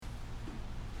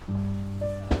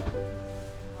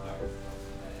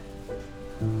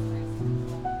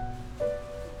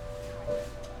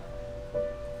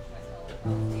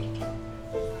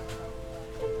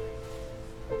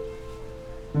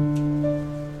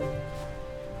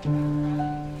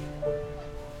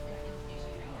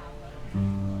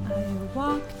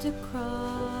Walked across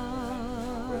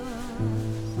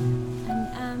an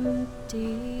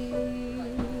empty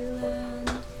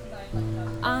land.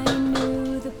 I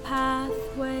knew the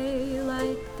pathway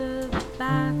like the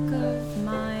back of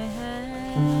my hand.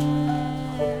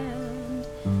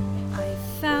 I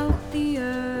felt the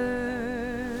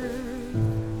earth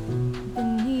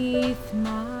beneath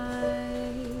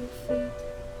my feet,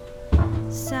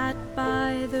 sat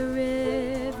by the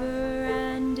river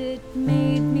and it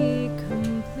made me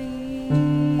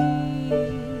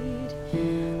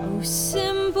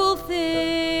simple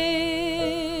things,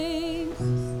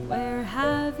 where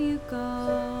have you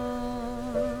gone?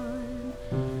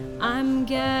 I'm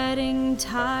getting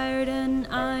tired and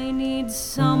I need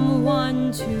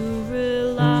someone to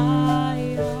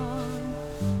rely on.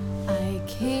 I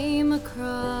came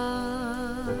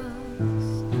across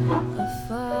a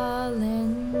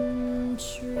fallen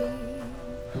tree.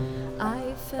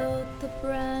 I felt the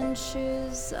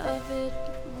branches of it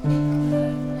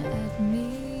looking at me.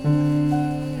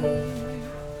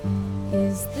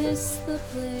 Is this the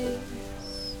place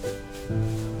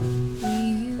we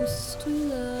used to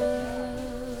love?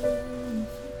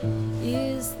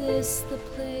 Is this the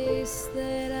place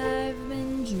that I've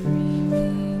been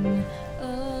dreaming of?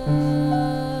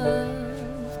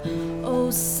 Oh,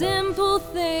 simple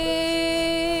thing,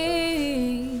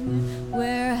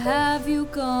 where have you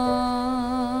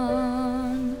gone?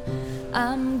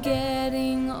 I'm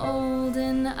getting old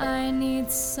and I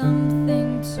need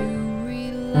something to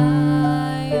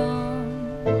rely on.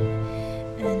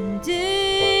 And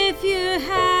if you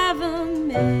have a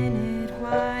minute,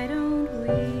 why don't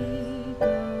we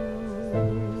go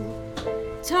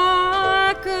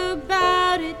talk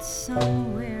about it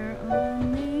somewhere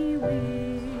only we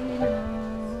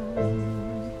know?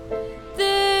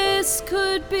 This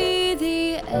could be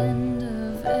the end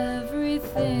of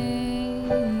everything,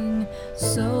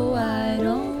 so why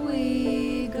don't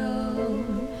we go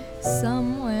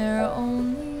somewhere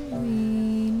only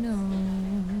we know?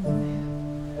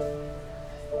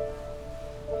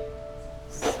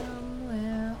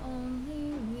 Somewhere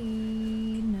only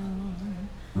we know.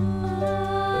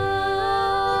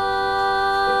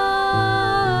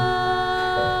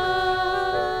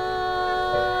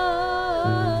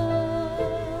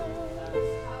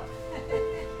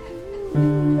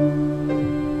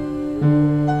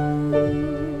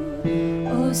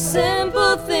 Oh,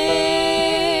 simple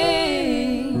thing,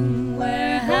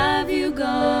 where have you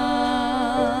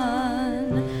gone?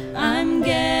 I'm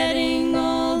getting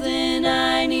old and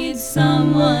I need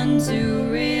someone to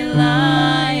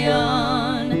rely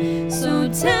on. So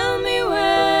tell me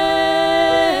when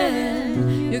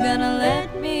you're gonna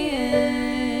let me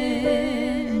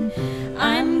in.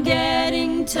 I'm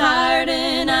getting tired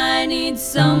and I need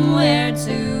somewhere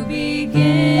to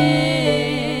begin.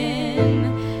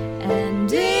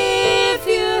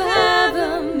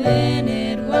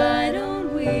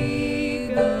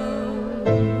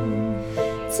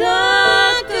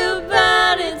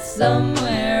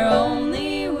 Somewhere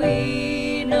only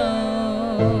we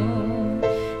know.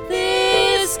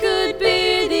 This could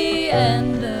be the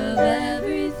end of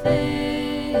everything,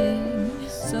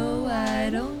 so why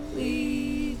don't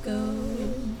we go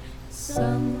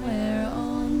somewhere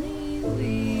only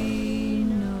we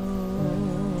know?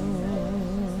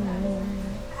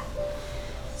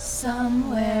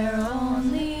 Somewhere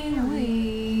only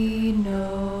we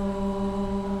know.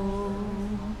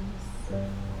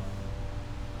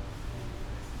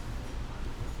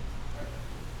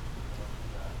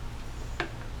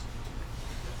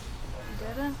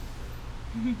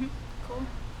 Cool.